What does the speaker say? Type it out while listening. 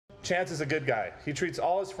Chance is a good guy. He treats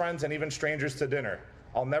all his friends and even strangers to dinner.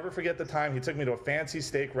 I'll never forget the time he took me to a fancy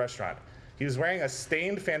steak restaurant. He was wearing a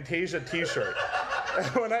stained Fantasia t-shirt.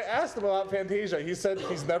 When I asked him about Fantasia, he said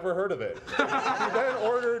he's never heard of it. He then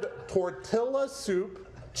ordered tortilla soup,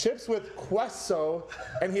 chips with queso,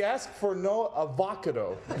 and he asked for no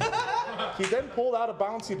avocado. He then pulled out a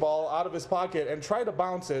bouncy ball out of his pocket and tried to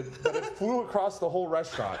bounce it, but it flew across the whole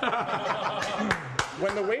restaurant.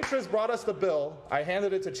 When the waitress brought us the bill, I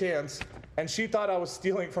handed it to Chance, and she thought I was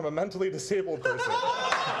stealing from a mentally disabled person.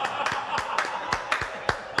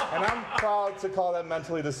 And I'm proud to call that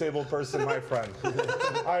mentally disabled person my friend.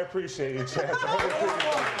 I appreciate you, Chance.